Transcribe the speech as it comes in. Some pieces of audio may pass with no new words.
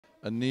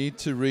I need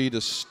to read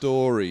a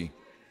story.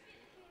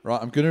 Right,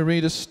 I'm going to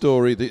read a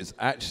story that's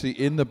actually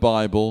in the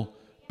Bible,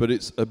 but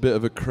it's a bit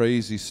of a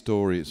crazy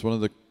story. It's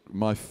one of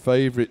my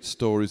favorite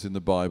stories in the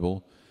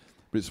Bible,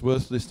 but it's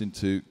worth listening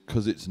to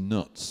because it's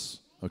nuts,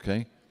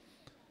 okay?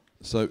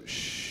 So,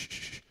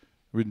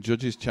 we're in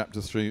Judges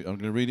chapter 3. I'm going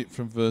to read it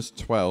from verse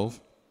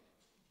 12.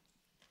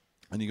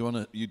 And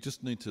you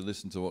just need to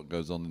listen to what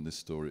goes on in this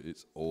story.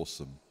 It's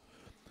awesome.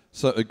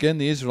 So again,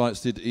 the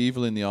Israelites did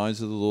evil in the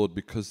eyes of the Lord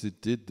because they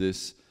did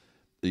this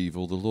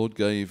evil. The Lord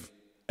gave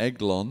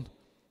Eglon,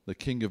 the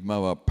king of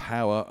Moab,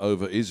 power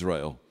over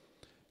Israel.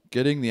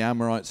 Getting the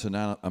Amorites and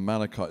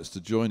Amalekites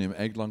to join him,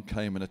 Eglon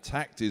came and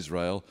attacked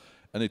Israel,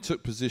 and he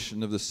took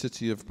possession of the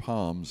city of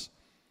palms.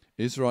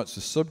 Israelites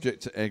were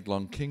subject to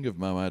Eglon, king of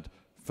Moab,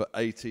 for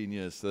 18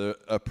 years. They're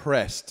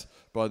oppressed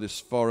by this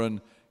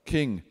foreign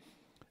king.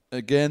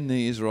 Again,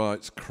 the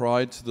Israelites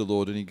cried to the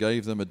Lord, and he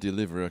gave them a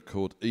deliverer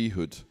called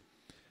Ehud.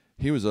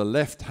 He was a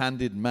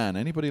left-handed man.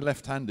 Anybody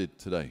left-handed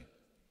today?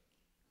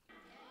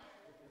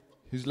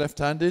 Who's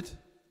left-handed?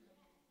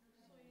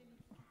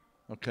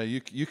 Okay,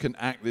 you can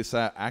act this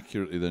out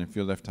accurately then if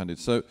you're left-handed.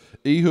 So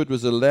Ehud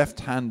was a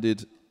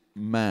left-handed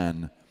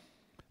man,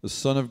 the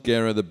son of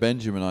Gera the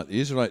Benjaminite. The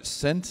Israelites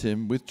sent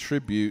him with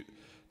tribute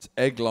to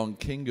Eglon,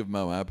 king of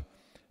Moab.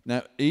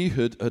 Now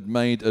Ehud had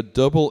made a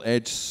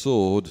double-edged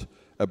sword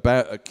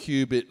about a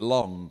cubit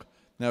long.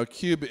 Now a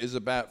cubit is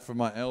about from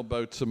my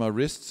elbow to my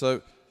wrist,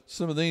 so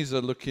some of these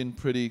are looking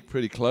pretty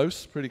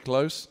close.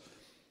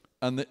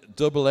 And the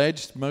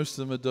double-edged, most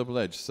of them are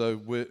double-edged. So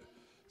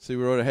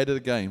we're ahead of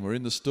the game. We're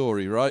in the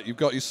story, right? You've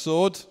got your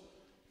sword?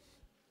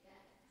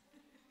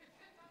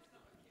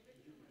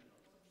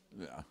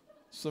 Yeah.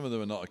 Some of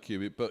them are not a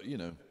cubit, but,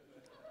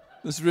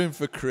 there's room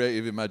for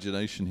creative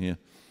imagination here.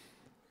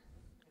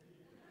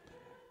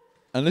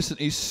 And listen,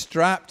 he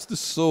strapped the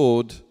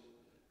sword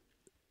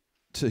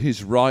to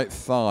his right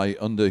thigh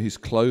under his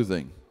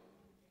clothing.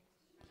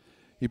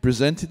 He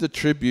presented the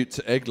tribute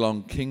to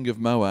Eglon, king of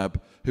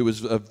Moab, who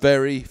was a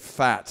very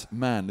fat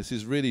man. This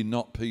is really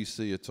not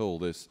PC at all,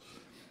 this.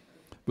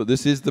 But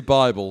this is the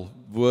Bible,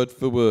 word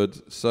for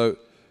word. So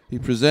he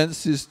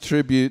presents his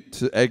tribute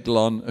to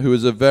Eglon, who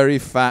was a very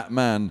fat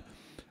man.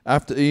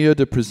 After Ehud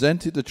had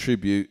presented the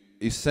tribute,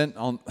 he sent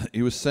on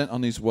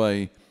his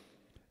way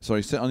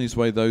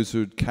those who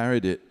had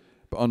carried it.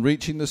 But on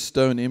reaching the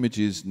stone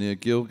images near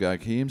Gilgal,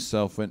 he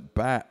himself went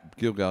back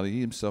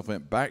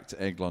to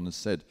Eglon and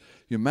said,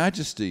 "Your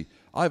Majesty,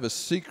 I have a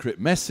secret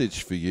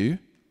message for you."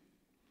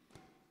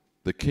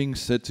 The king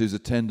said to his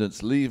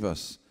attendants, "Leave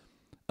us."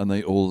 And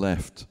they all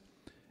left.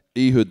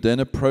 Ehud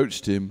then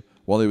approached him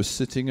while he was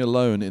sitting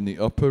alone in the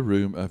upper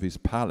room of his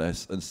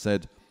palace and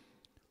said,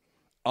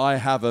 "I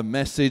have a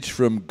message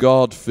from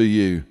God for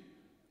you."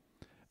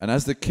 And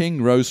as the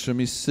king rose from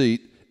his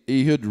seat,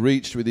 Ehud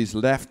reached with his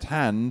left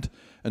hand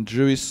and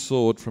drew his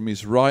sword from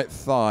his right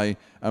thigh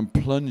and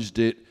plunged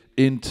it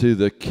into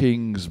the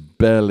king's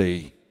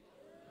belly.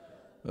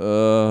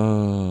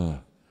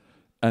 And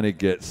it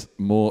gets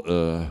more.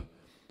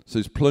 So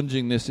he's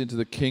plunging this into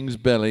the king's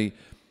belly.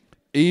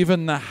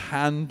 Even the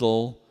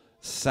handle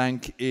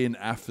sank in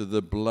after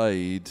the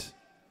blade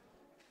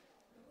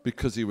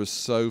because he was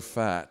so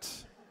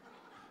fat.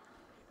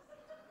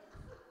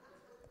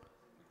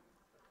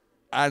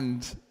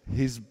 And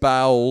his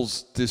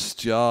bowels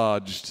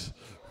discharged.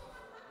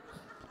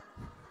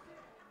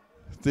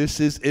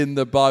 This is in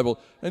the Bible.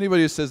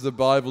 Anybody who says the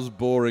Bible's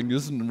boring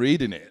isn't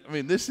reading it. I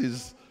mean, this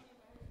is...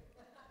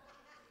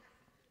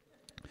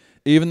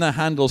 Even the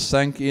handle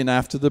sank in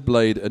after the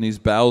blade, and his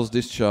bowels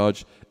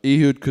discharged.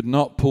 Ehud could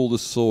not pull the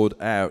sword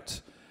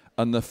out,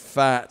 and the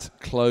fat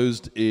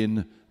closed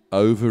in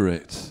over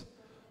it.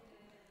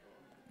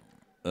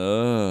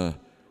 Then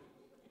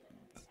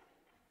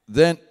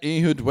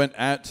Ehud went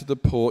out to the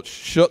porch,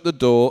 shut the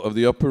door of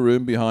the upper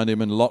room behind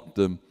him, and locked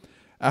them.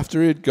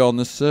 After he had gone,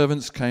 the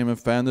servants came and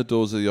found the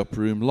doors of the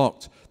upper room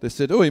locked. They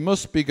said, "Oh, he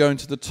must be going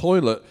to the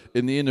toilet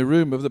in the inner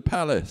room of the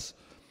palace."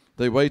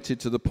 They waited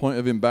to the point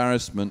of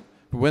embarrassment,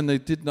 but when he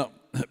did not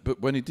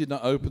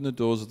open the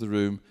doors of the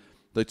room,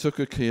 they took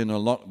a key and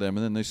unlocked them,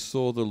 and then they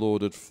saw the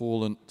Lord had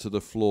fallen to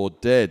the floor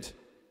dead.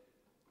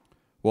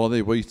 While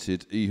they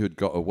waited, Ehud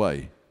got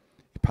away.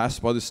 He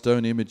passed by the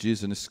stone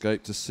images and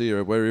escaped to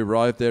Seir. Where he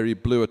arrived there, he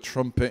blew a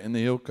trumpet in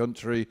the hill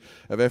country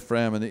of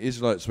Ephraim, and the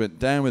Israelites went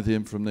down with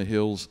him from the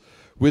hills,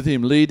 with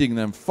him leading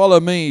them. "Follow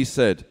me," he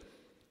said.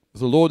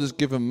 "The Lord has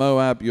given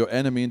Moab, your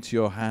enemy, into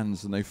your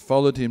hands." And they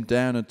followed him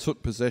down and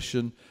took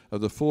possession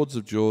of the fords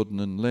of Jordan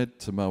and led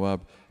to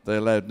Moab. They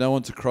allowed no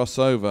one to cross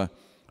over.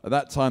 At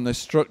that time they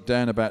struck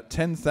down about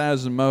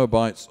 10,000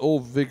 Moabites, all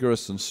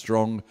vigorous and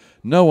strong.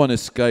 No one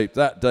escaped.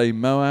 That day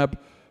Moab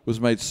was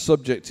made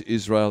subject to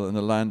Israel, and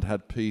the land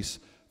had peace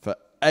for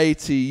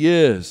 80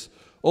 years.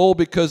 All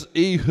because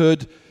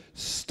Ehud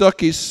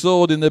stuck his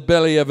sword in the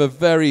belly of a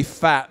very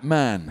fat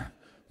man.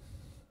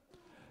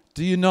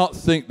 Do you not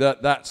think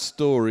that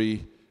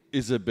story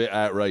is a bit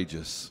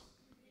outrageous?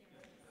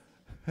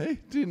 Hey,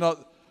 do you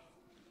not?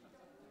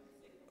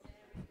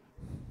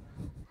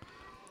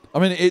 I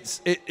mean,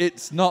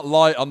 it's not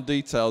light on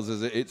details,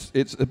 is it?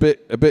 It's a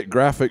bit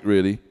graphic,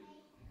 really.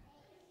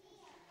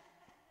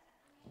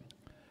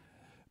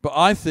 But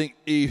I think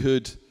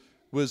Ehud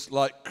was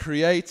like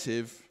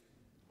creative.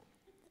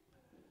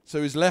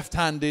 So he's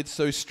left-handed,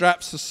 so he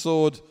straps the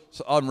sword.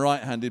 So I'm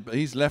right-handed, but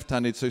he's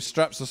left-handed, so he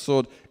straps the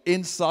sword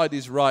inside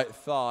his right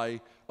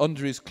thigh,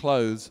 under his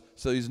clothes,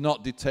 so he's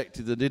not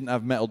detected. They didn't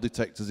have metal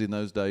detectors in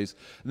those days.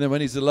 And then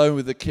when he's alone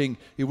with the king,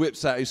 he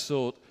whips out his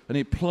sword and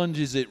he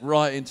plunges it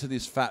right into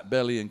this fat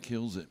belly and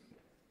kills it.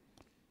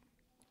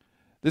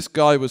 This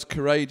guy was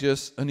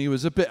courageous, and he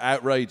was a bit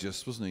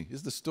outrageous, wasn't he?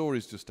 The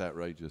story's just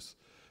outrageous.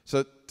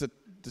 So the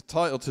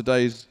title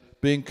today is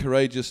Being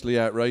Courageously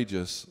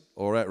Outrageous,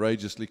 or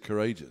Outrageously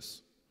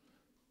Courageous.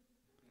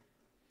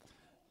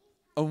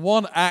 And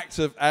one act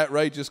of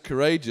outrageous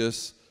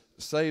courageous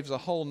saves a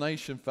whole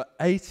nation for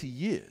 80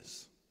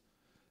 years.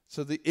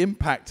 So the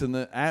impact and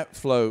the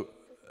outflow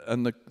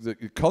and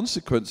the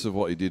consequence of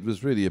what he did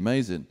was really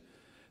amazing.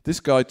 This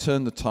guy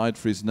turned the tide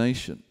for his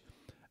nation.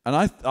 And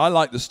I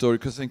like the story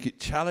because I think it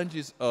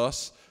challenges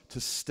us to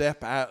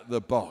step out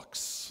the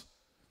box.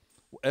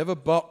 Whatever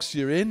box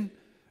you're in,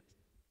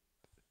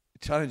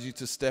 it challenges you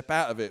to step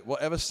out of it.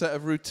 Whatever set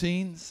of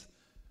routines,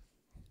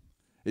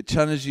 it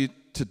challenges you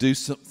to do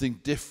something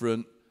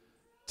different,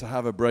 to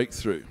have a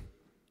breakthrough.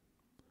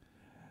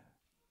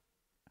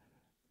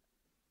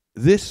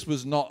 This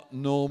was not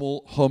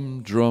normal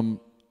humdrum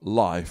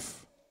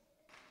life.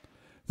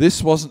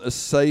 This wasn't a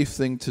safe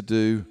thing to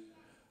do,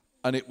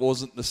 and it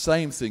wasn't the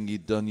same thing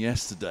he'd done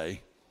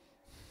yesterday.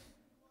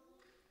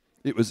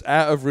 It was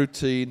out of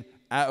routine,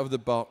 out of the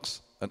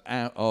box, and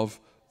out of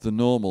the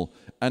normal.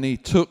 And he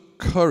took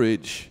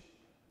courage.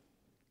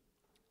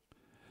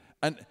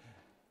 And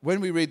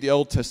when we read the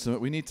Old Testament,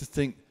 we need to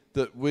think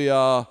that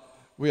we're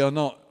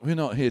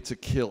not here to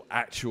kill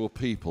actual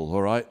people,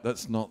 all right?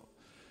 That's not.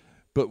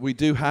 But we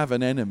do have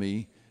an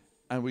enemy,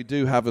 and we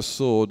do have a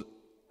sword,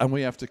 and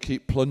we have to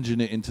keep plunging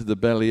it into the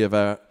belly of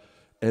our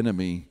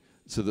enemy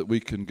so that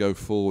we can go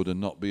forward and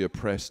not be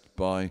oppressed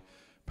by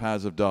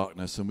powers of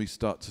darkness, and we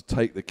start to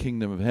take the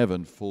kingdom of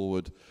heaven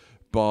forward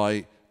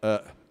by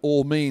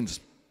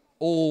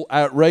all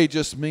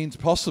outrageous means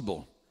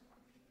possible.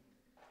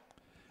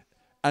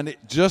 And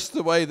just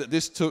the way that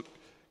this took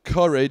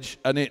courage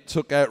and it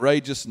took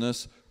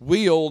outrageousness,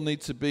 we all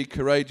need to be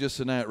courageous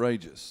and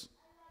outrageous.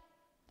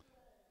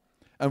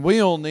 And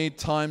we all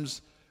need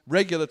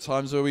regular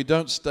times where we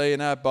don't stay in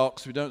our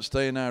box, we don't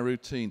stay in our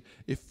routine.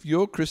 If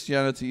your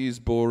Christianity is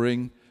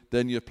boring,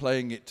 then you're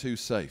playing it too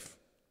safe.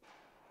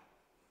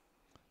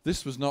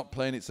 This was not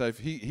playing it safe.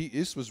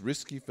 This was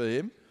risky for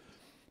him.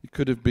 He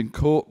could have been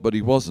caught, but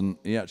he wasn't.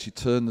 He actually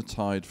turned the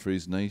tide for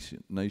his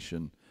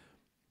nation.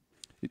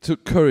 It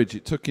took courage,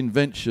 it took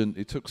invention,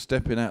 it took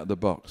stepping out of the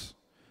box.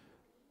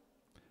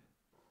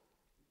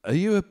 Are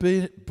you a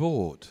bit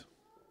bored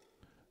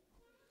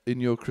in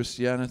your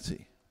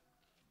Christianity?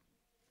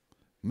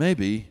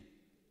 Maybe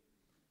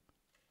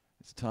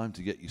it's time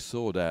to get your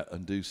sword out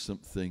and do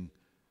something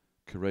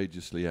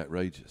courageously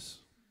outrageous.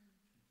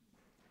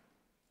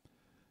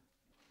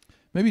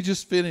 Maybe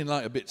just feeling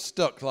like a bit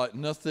stuck, like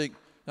nothing,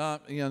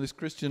 this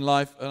Christian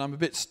life, and I'm a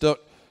bit stuck.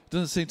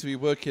 Doesn't seem to be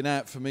working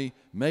out for me.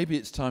 Maybe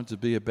it's time to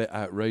be a bit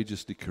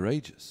outrageously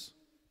courageous.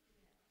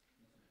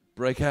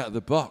 Break out of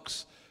the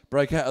box.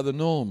 Break out of the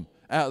norm,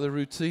 out of the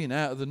routine,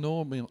 out of the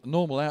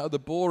normal, out of the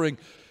boring,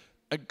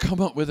 and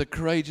come up with a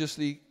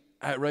courageously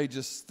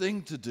outrageous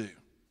thing to do.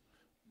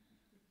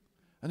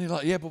 And you're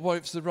like, yeah, but what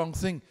if it's the wrong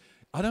thing?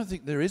 I don't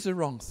think there is a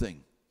wrong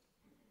thing.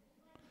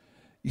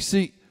 You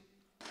see,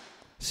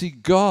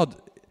 God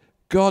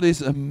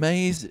is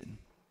amazing.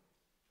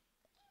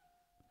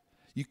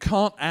 You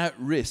can't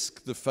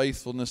out-risk the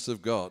faithfulness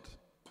of God.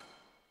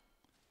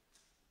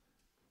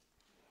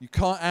 You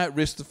can't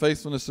out-risk the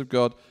faithfulness of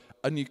God,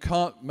 and you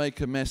can't make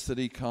a mess that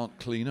he can't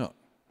clean up.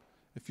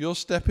 If you're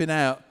stepping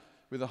out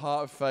with a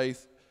heart of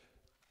faith,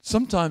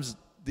 sometimes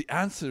the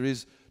answer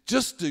is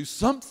just do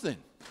something.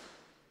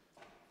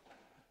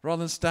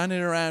 Rather than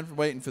standing around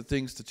waiting for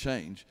things to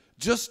change,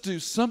 just do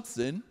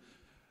something.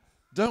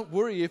 Don't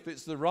worry if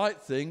it's the right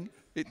thing.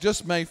 It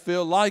just may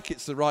feel like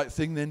it's the right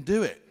thing, then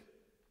do it.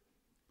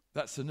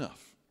 That's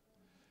enough.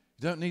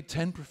 You don't need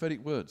 10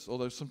 prophetic words,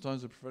 although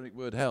sometimes a prophetic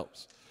word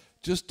helps.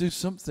 Just do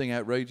something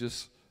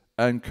outrageous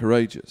and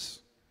courageous.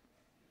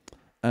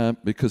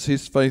 Because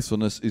his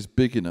faithfulness is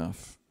big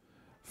enough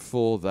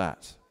for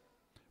that.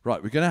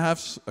 Right, we're going to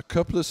have a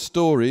couple of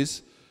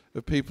stories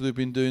of people who've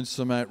been doing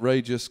some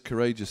outrageous,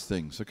 courageous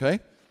things, okay?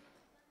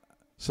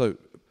 So,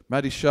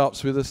 Maddie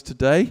Sharp's with us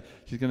today.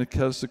 She's going to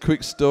tell us a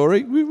quick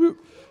story. Woo, woo.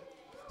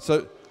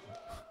 So,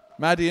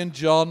 Maddie and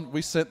John,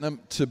 we sent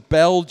them to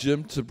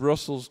Belgium, to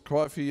Brussels,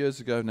 quite a few years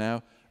ago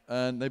now,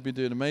 and they've been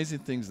doing amazing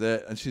things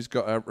there, and she's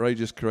got an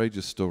outrageous,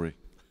 courageous story.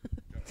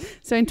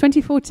 So in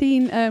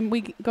 2014,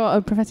 we got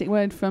a prophetic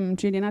word from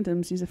Julian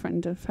Adams, who's a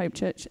friend of Hope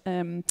Church,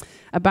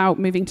 about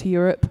moving to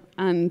Europe.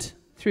 And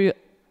through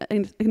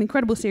an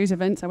incredible series of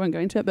events. I won't go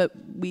into it, but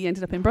we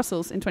ended up in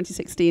Brussels in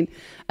 2016.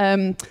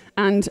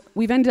 And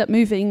we've ended up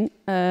moving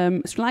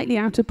slightly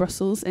out of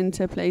Brussels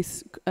into a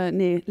place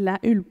near La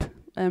Hulpe,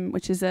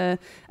 which is a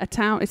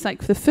town. It's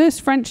like the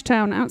first French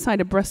town outside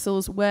of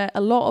Brussels where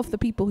a lot of the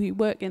people who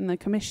work in the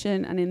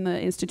commission and in the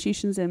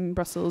institutions in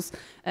Brussels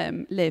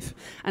live.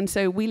 And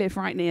so we live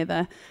right near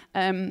there.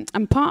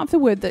 And part of the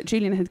word that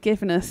Julian had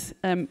given us,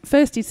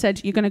 first he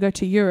said, you're going to go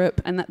to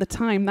Europe. And at the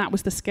time, that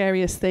was the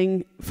scariest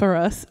thing for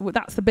us. Well,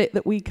 that's the bit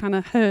that we kind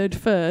of heard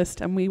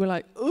first. And we were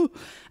like, oh,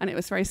 and it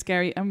was very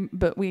scary.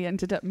 But we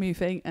ended up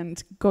moving.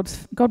 And God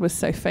was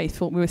so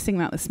faithful. We were singing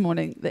that this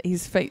morning, that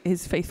he's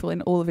faithful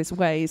in all of his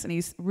ways. And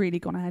he's really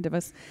gone ahead of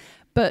us.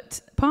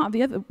 But part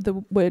of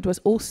the word was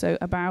also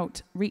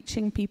about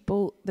reaching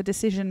people, the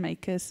decision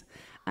makers,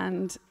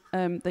 and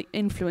the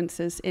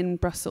influencers in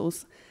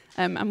Brussels.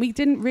 And we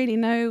didn't really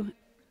know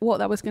what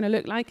that was going to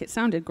look like. It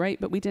sounded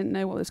great, but we didn't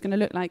know what it was going to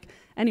look like.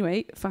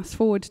 Anyway, fast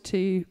forward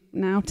to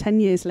now 10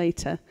 years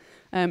later,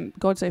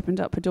 God's opened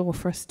up a door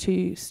for us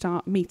to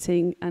start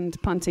meeting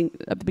and planting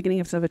at the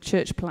beginning of a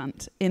church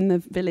plant in the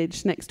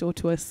village next door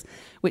to us,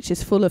 which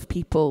is full of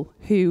people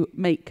who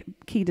make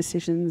key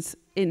decisions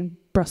in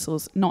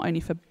Brussels, not only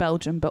for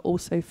Belgium, but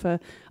also for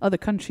other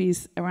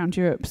countries around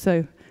Europe.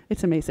 So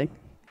it's amazing.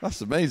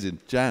 That's amazing.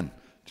 Jan's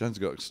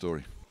got a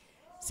story.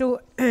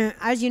 So,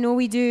 as you know,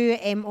 we do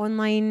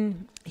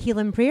online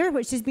healing prayer,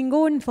 which has been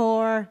going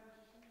for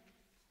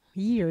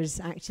years,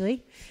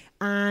 actually.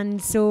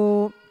 And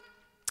so,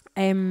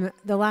 the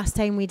last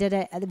time we did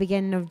it at the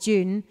beginning of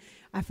June,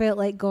 I felt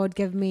like God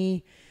gave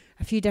me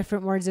a few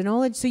different words of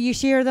knowledge. So you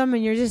share them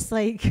and you're just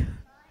like,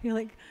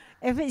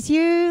 if it's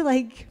you,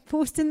 like,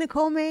 post in the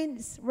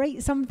comments,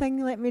 write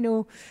something, let me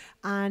know.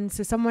 And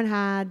so someone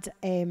had,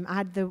 I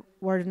had the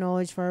word of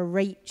knowledge for a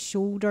right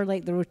shoulder,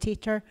 like the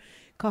rotator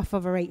cuff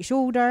of a right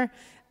shoulder.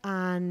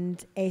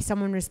 And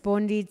someone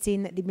responded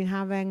saying that they'd been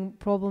having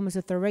problems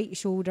with their right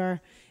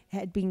shoulder. It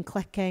had been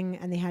clicking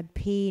and they had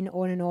pain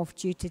on and off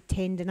due to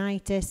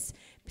tendinitis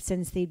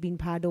since they'd been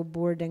paddle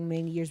boarding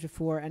many years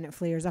before, and it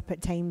flares up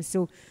at times.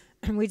 So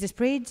we just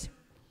prayed.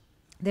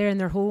 They're in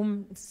their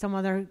home, some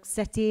other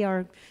city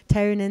or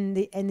town in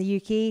the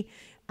UK,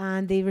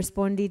 and they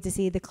responded to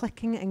say, the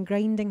clicking and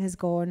grinding has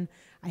gone.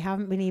 I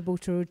haven't been able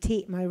to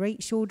rotate my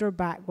right shoulder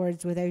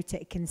backwards without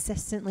it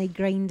consistently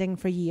grinding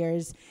for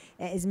years.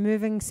 It is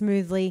moving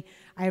smoothly.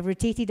 I have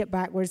rotated it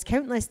backwards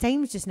countless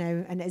times just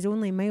now, and it has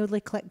only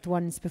mildly clicked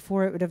once.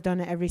 Before it would have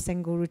done it every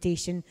single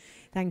rotation.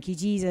 Thank you,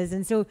 Jesus.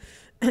 And so,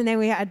 and then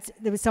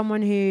there was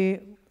someone who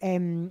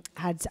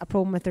had a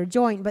problem with their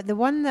joint, but the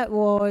one that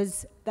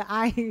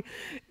I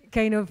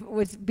kind of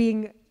was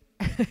being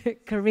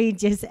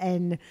courageous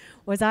in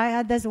was I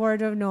had this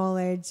word of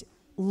knowledge,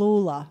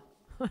 Lola.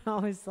 I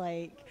was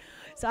like,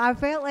 so I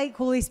felt like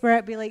Holy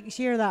Spirit be like,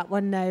 share that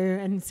one now,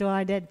 and so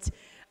I did.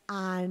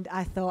 And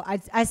I thought,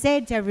 I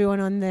said to everyone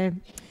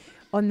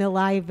on the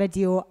live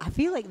video, I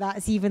feel like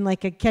that's even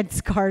like a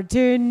kid's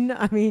cartoon.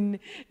 I mean,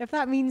 if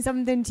that means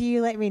something to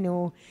you, let me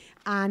know.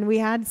 And we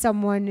had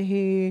someone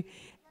who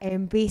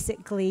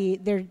basically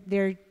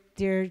their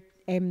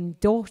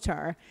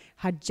daughter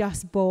had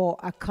just bought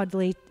a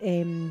cuddly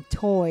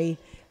toy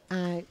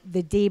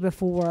the day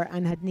before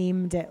and had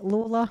named it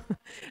Lola.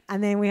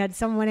 And then we had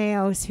someone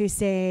else who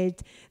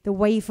said, the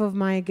wife of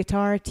my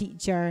guitar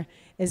teacher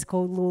is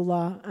called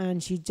Lola,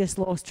 and she just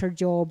lost her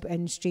job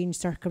in strange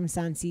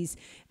circumstances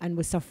and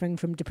was suffering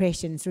from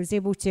depression. So I was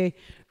able to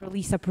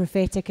release a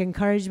prophetic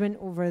encouragement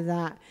over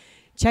that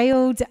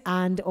child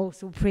and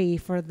also pray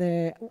for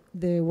the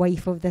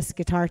wife of this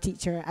guitar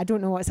teacher. I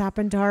don't know what's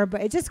happened to her,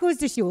 but it just goes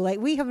to show, like,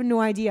 we have no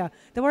idea.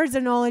 The words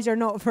of knowledge are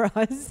not for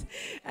us.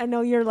 I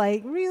know you're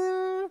like,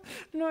 really?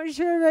 I'm not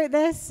sure about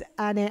this.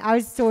 And I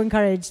was so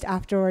encouraged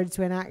afterwards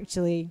when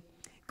actually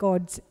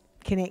God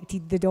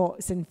connected the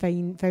dots and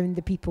found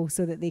the people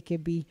so that they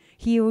could be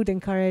healed,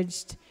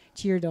 encouraged,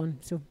 cheered on.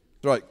 So,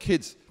 right,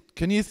 kids,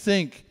 can you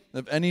think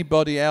of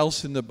anybody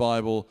else in the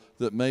Bible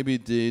that maybe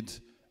did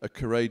a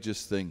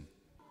courageous thing?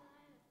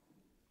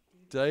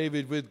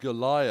 David with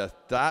Goliath.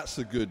 That's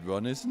a good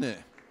one, isn't it?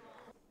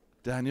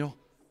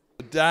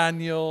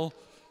 Daniel,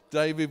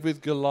 David with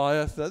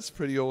Goliath. That's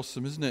pretty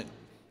awesome, isn't it?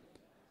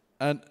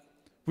 And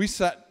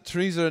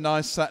Teresa and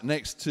I sat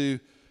next to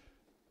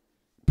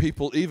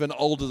people even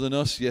older than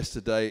us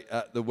yesterday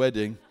at the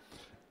wedding.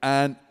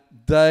 And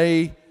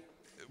Teresa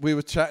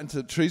was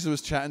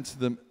chatting to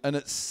them. And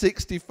at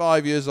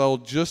 65 years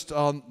old, just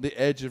on the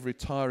edge of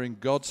retiring,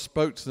 God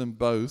spoke to them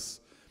both.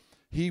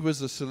 He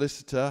was a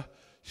solicitor.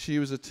 She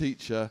was a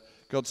teacher.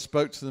 God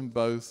spoke to them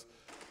both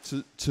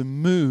to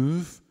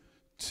move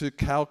to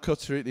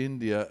Calcutta in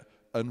India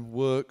and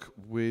work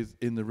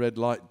in the red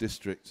light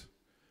district.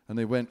 And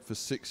they went for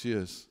 6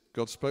 years.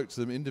 God spoke to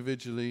them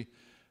individually.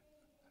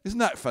 Isn't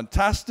that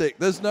fantastic?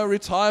 There's no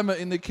retirement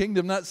in the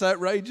kingdom. That's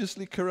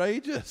outrageously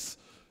courageous.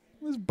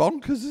 It's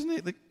bonkers, isn't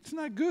it? Isn't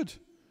that good?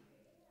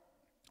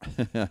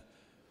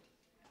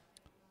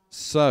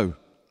 So,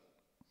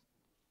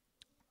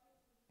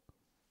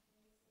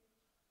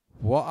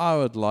 what I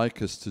would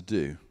like us to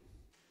do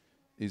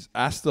is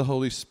ask the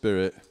Holy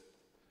Spirit,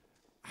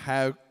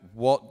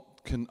 what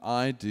can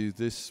I do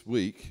this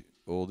week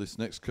or this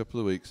next couple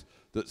of weeks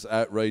that's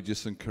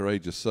outrageous and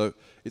courageous? So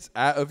it's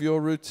out of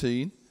your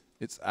routine,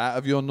 it's out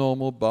of your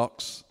normal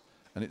box,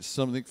 and it's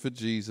something for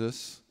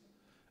Jesus.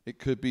 It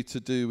could be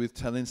to do with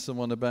telling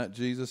someone about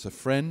Jesus, a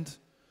friend.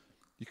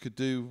 You could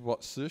do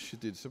what Saoirse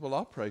did. Say, well,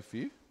 I'll pray for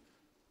you.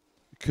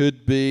 It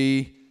could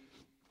be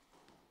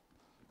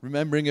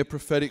remembering a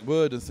prophetic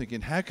word and thinking,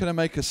 how can I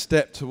make a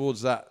step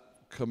towards that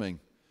coming?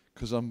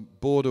 Because I'm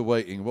bored of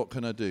waiting. What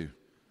can I do?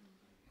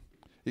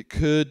 It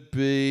could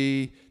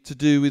be to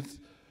do with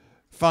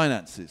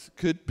finances. It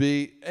could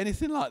be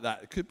anything like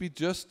that. It could be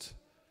just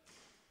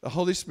the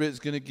Holy Spirit's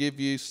going to give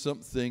you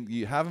something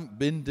you haven't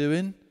been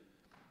doing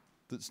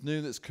that's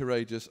new, that's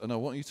courageous, and I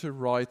want you to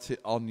write it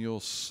on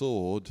your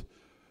sword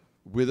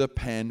with a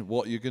pen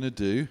what you're going to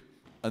do,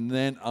 and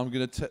then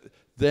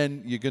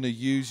then you're going to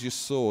use your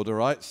sword, all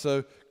right?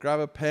 So grab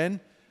a pen,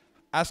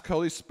 ask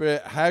Holy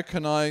Spirit, how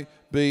can I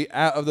be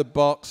out of the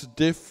box,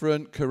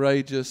 different,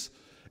 courageous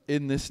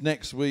in this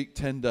next week,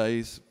 10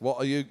 days? What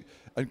are you?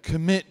 And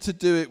commit to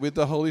do it with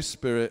the Holy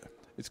Spirit.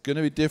 It's going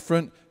to be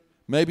different,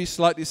 maybe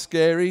slightly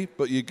scary,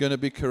 but you're going to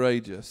be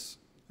courageous.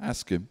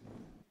 Ask him.